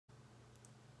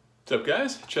What's up,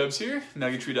 guys? Chubbs here,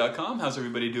 NUGGETRY.com. How's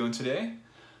everybody doing today?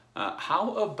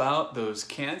 How about those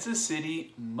Kansas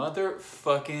City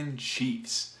motherfucking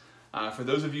Chiefs? For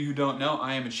those of you who don't know,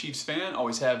 I am a Chiefs fan,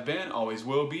 always have been, always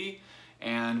will be,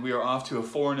 and we are off to a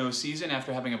 4-0 season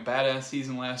after having a badass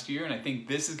season last year, and I think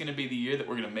this is going to be the year that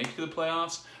we're going to make it to the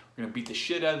playoffs. We're going to beat the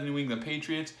shit out of the New England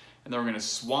Patriots, and then we're going to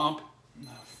swamp... Oh,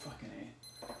 fucking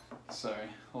A. Sorry,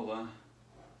 hold on.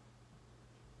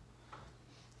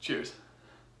 Cheers.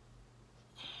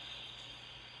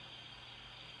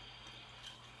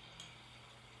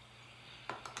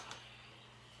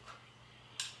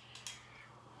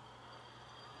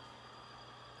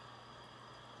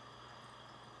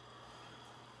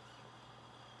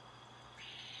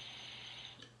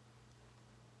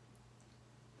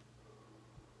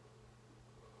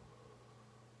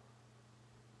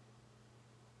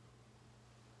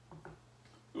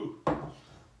 Ooh.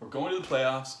 We're going to the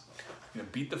playoffs. We're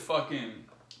gonna beat the fucking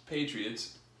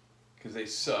Patriots because they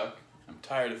suck. I'm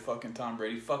tired of fucking Tom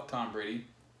Brady. Fuck Tom Brady.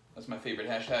 That's my favorite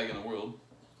hashtag in the world.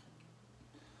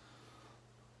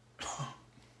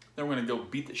 Then we're gonna go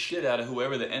beat the shit out of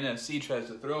whoever the NFC tries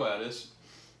to throw at us.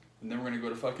 And then we're gonna go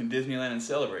to fucking Disneyland and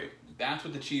celebrate. That's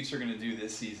what the Chiefs are gonna do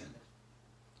this season.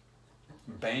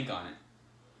 Bank on it.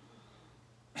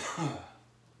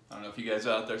 I don't know if you guys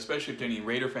out there, especially if there are any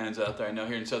Raider fans out there. I know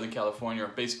here in Southern California, or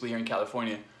basically here in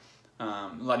California,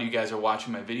 a lot of you guys are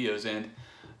watching my videos, and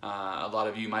a lot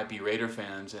of you might be Raider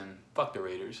fans, and fuck the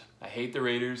Raiders. I hate the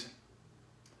Raiders.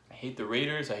 I hate the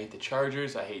Raiders. I hate the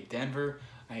Chargers. I hate Denver.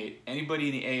 I hate anybody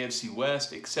in the AFC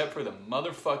West except for the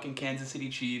motherfucking Kansas City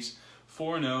Chiefs,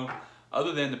 4-0,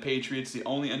 other than the Patriots, the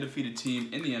only undefeated team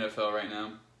in the NFL right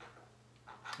now.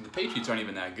 And the Patriots aren't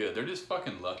even that good. They're just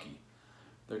fucking lucky.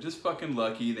 They're just fucking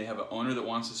lucky. They have an owner that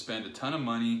wants to spend a ton of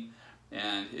money,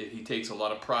 and he takes a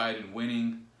lot of pride in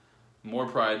winning, more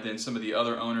pride than some of the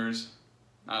other owners.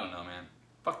 I don't know, man.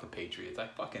 Fuck the Patriots. I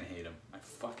fucking hate them. I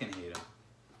fucking hate them.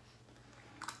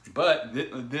 But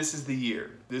this is the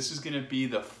year. This is going to be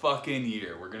the fucking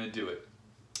year. We're going to do it.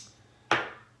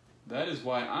 That is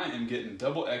why I am getting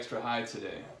double extra high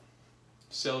today.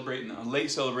 Celebrating a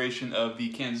late celebration of the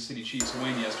Kansas City Chiefs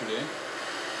win yesterday.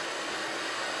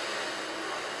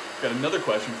 Got another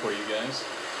question for you guys.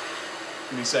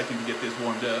 Give me a second to get this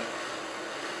warmed up.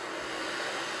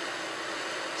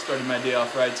 Started my day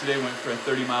off ride today, went for a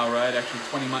 30-mile ride, actually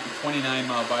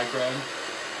 29-mile bike ride.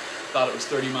 Thought it was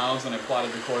 30 miles, and I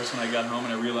plotted the course when I got home,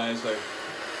 and I realized I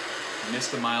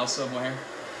missed a mile somewhere.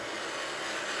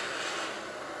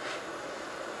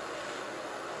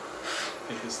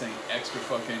 Get this thing extra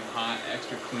fucking hot,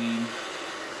 extra clean.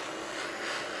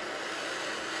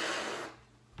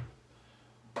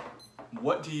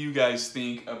 What do you guys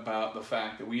think about the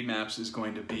fact that Weedmaps is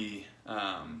going to be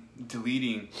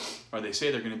deleting, or they say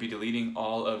they're going to be deleting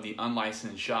all of the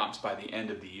unlicensed shops by the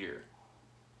end of the year?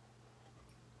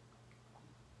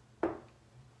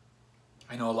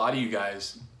 I know a lot of you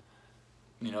guys,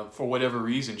 you know, for whatever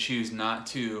reason, choose not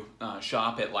to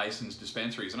shop at licensed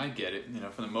dispensaries, and I get it. You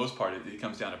know, for the most part, it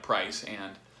comes down to price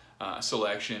and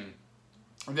selection,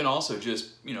 and then also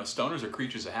just, you know, stoners are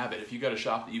creatures of habit. If you got a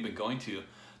shop that you've been going to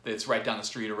that's right down the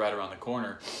street or right around the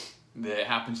corner that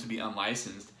happens to be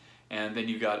unlicensed, and then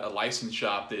you got a licensed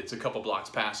shop that's a couple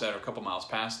blocks past that or a couple miles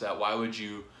past that, why would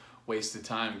you waste the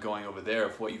time going over there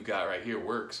if what you got right here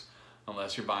works?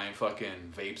 Unless you're buying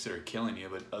fucking vapes that are killing you,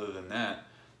 but other than that,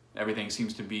 everything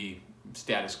seems to be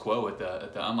status quo at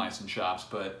the unlicensed shops.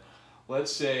 But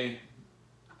let's say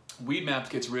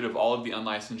Weedmaps gets rid of all of the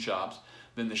unlicensed shops,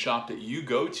 then the shop that you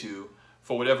go to,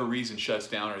 for whatever reason, shuts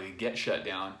down or they get shut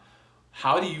down.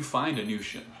 How do you find a new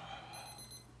shop?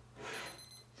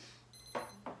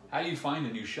 How do you find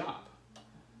a new shop?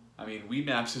 I mean,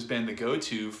 Weedmaps has been the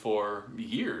go-to for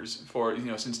years, for, you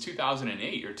know, since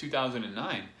 2008 or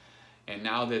 2009, and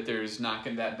now that there's not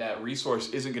gonna, that resource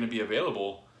isn't going to be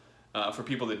available for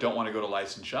people that don't want to go to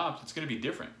licensed shops, it's going to be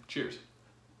different. Cheers.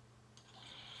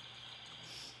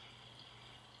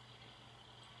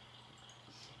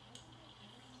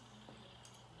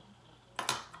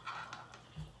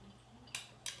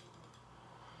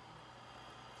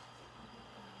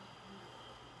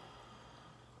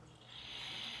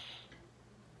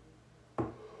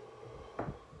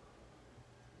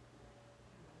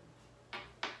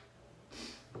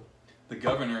 The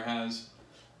governor has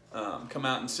come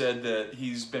out and said that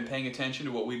he's been paying attention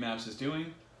to what Weedmaps is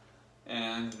doing,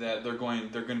 and that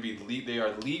they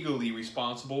are legally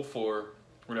responsible for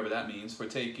whatever that means, for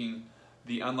taking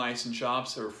the unlicensed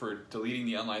shops or for deleting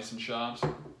the unlicensed shops.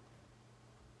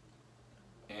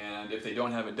 And if they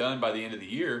don't have it done by the end of the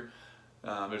year,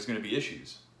 there's going to be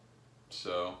issues.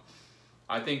 So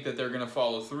I think that they're going to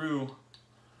follow through.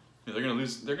 They're going to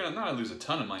lose. They're going to not lose a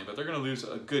ton of money, but they're going to lose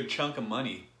a good chunk of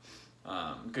money,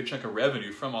 a good chunk of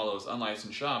revenue from all those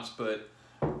unlicensed shops. But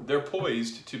they're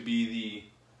poised to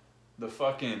be the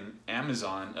fucking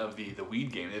Amazon of the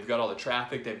weed game. They've got all the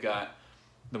traffic. They've got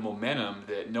the momentum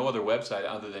that no other website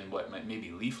other than what maybe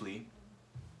Leafly.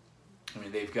 I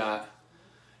mean, they've got.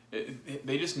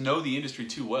 They just know the industry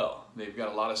too well. They've got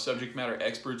a lot of subject matter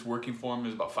experts working for them.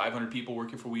 There's about 500 people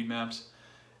working for Weedmaps,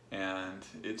 and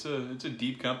it's a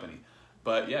deep company.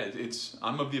 But yeah,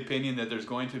 I'm of the opinion that there's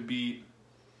going to be,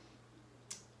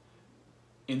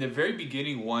 in the very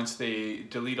beginning, once they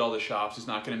delete all the shops, it's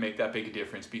not going to make that big a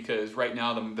difference, because right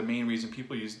now the main reason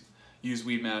people use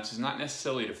Weedmaps is not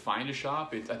necessarily to find a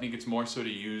shop. I think it's more so to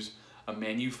use a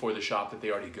menu for the shop that they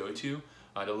already go to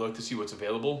look to see what's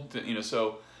available.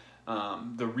 So.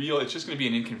 It's just going to be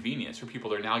an inconvenience for people.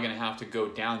 They're now going to have to go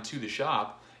down to the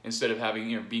shop instead of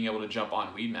having, being able to jump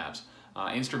on Weedmaps.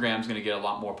 Instagram's going to get a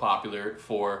lot more popular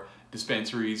for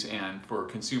dispensaries and for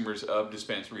consumers of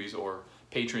dispensaries or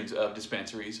patrons of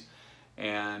dispensaries.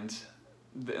 And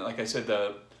like I said,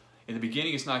 in the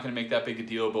beginning, it's not going to make that big a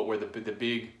deal, but where the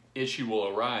big issue will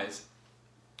arise,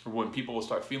 or when people will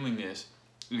start feeling this,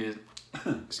 is,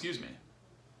 excuse me,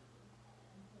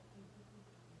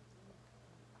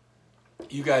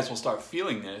 you guys will start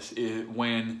feeling this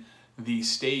when the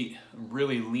state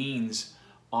really leans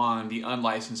on the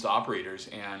unlicensed operators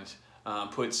and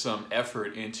puts some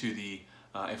effort into the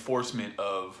enforcement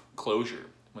of closure.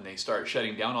 When they start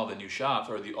shutting down all the new shops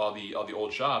or all the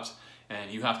old shops,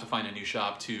 and you have to find a new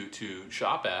shop to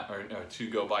shop at or to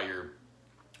go buy your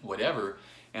whatever,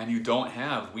 and you don't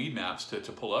have Weedmaps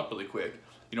to pull up really quick.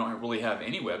 You don't really have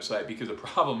any website, because the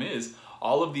problem is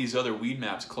all of these other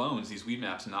Weedmaps clones, these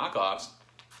Weedmaps knockoffs,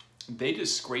 they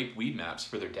just scrape Weedmaps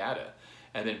for their data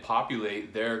and then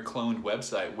populate their cloned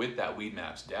website with that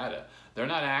Weedmaps data. They're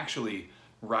not actually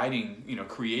writing,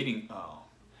 creating. Oh,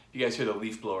 you guys hear the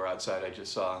leaf blower outside? I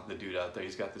just saw the dude out there.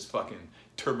 He's got this fucking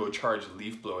turbocharged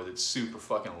leaf blower that's super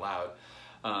fucking loud.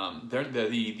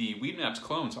 The Weedmaps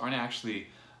clones aren't actually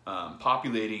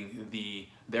populating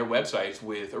their websites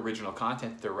with original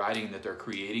content that they're writing, that they're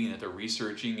creating, and that they're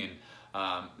researching and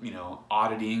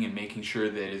auditing and making sure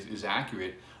that it is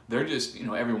accurate. They're just,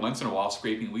 every once in a while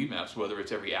scraping Weedmaps, whether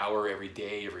it's every hour, every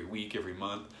day, every week, every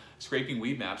month, scraping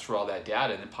Weedmaps for all that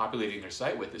data and then populating their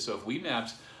site with it. So if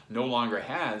Weedmaps no longer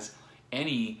has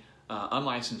any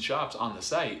unlicensed shops on the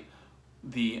site,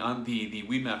 the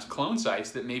Weedmaps clone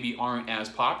sites that maybe aren't as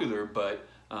popular but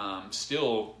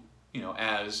still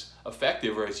as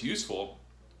effective or as useful,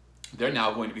 they're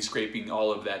now going to be scraping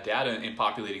all of that data and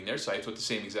populating their sites with the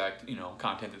same exact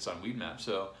content that's on Weedmaps.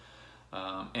 So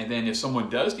and then if someone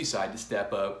does decide to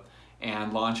step up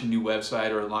and launch a new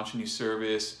website or launch a new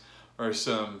service or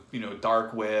some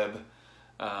dark web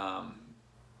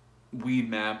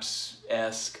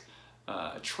Weedmaps-esque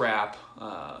trap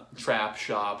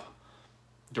shop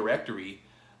directory,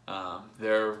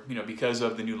 they're because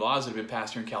of the new laws that have been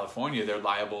passed here in California, they're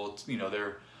liable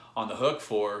they're on the hook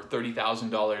for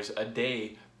 $30,000 a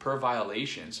day per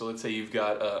violation. So let's say you've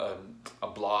got a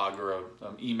blog or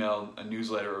an email, a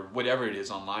newsletter, or whatever it is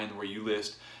online where you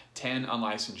list 10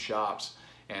 unlicensed shops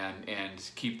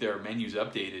and keep their menus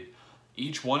updated.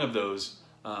 Each one of those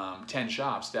 10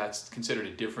 shops, that's considered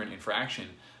a different infraction.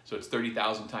 So it's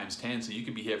 30,000 times 10, so you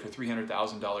could be hit for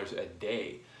 $300,000 a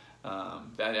day.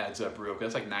 That adds up real quick.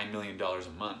 That's like $9 million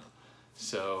a month.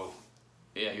 So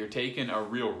yeah, you're taking a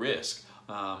real risk.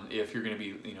 If you're going to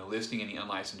be, listing any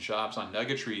unlicensed shops on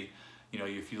NUGGETRY,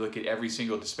 if you look at every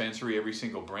single dispensary, every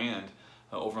single brand,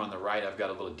 over on the right, I've got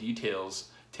a little details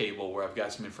table where I've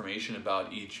got some information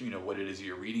about each, what it is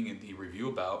you're reading in the review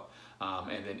about,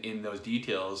 and then in those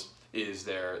details is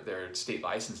their state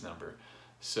license number.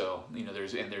 So,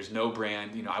 there's no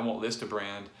brand, I won't list a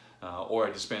brand or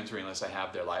a dispensary unless I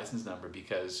have their license number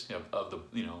because of the,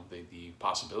 the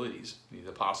possibilities,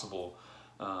 the possible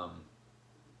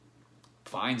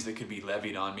fines that could be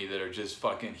levied on me that are just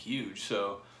fucking huge.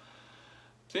 So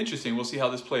it's interesting. We'll see how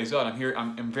this plays out.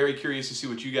 I'm very curious to see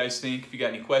what you guys think. If you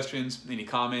got any questions, any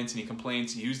comments, any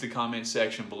complaints, use the comment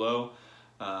section below.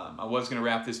 I was going to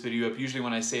wrap this video up. Usually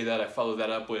when I say that, I follow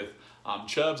that up with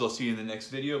Chubbs. I'll see you in the next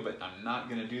video, but I'm not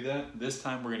going to do that. This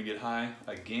time we're going to get high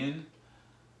again.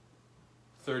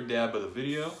 Third dab of the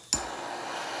video.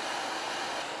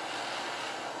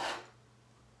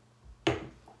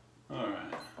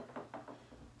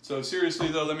 So seriously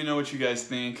though, let me know what you guys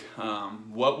think.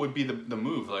 What would be the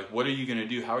move? Like, what are you gonna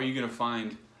do? How are you gonna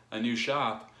find a new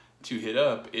shop to hit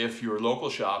up if your local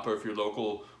shop or if your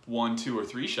local 1, 2, or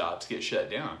 3 shops get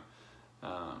shut down?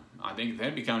 I think then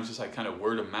it becomes just like kind of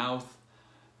word of mouth,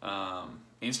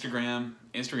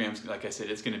 Instagram's, like I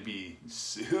said, it's going to be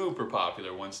super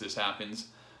popular once this happens.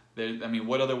 I mean,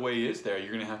 what other way is there?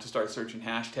 You're going to have to start searching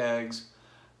hashtags.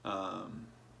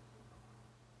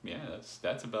 Yeah,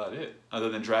 that's about it. Other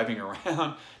than driving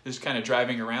around, just kind of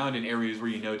driving around in areas where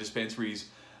you know dispensaries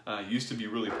used to be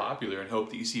really popular, and hope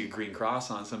that you see a green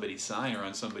cross on somebody's sign or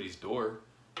on somebody's door.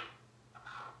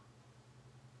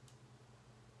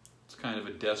 It's kind of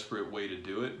a desperate way to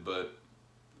do it, but...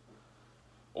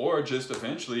 Or just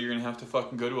eventually you're going to have to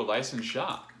fucking go to a licensed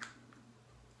shop.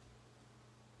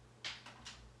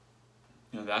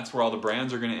 You know, that's where all the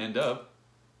brands are going to end up.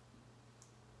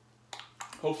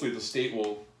 Hopefully the state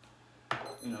will,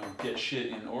 you know, get shit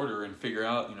in order and figure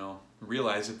out, you know,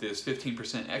 realize that this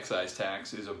 15% excise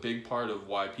tax is a big part of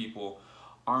why people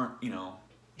aren't, you know,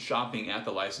 shopping at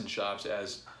the licensed shops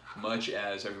as much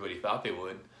as everybody thought they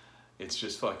would. It's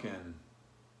just fucking,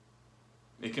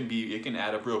 it can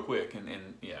add up real quick, and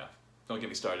yeah, don't get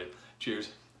me started. Cheers.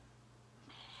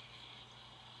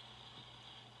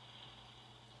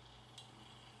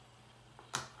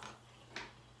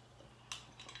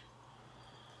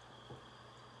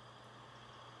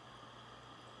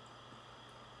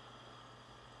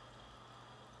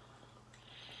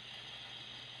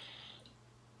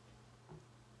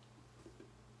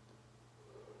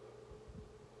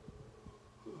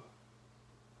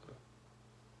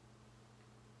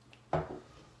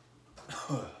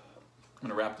 I'm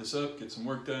gonna wrap this up, get some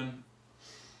work done,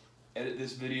 edit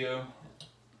this video,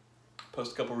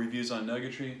 post a couple reviews on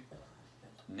Nuggetry.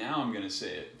 Now I'm gonna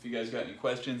say it. If you guys got any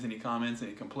questions, any comments,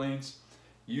 any complaints,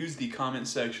 use the comment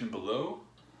section below.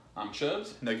 I'm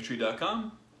Chubbs,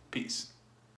 nuggetry.com. Peace.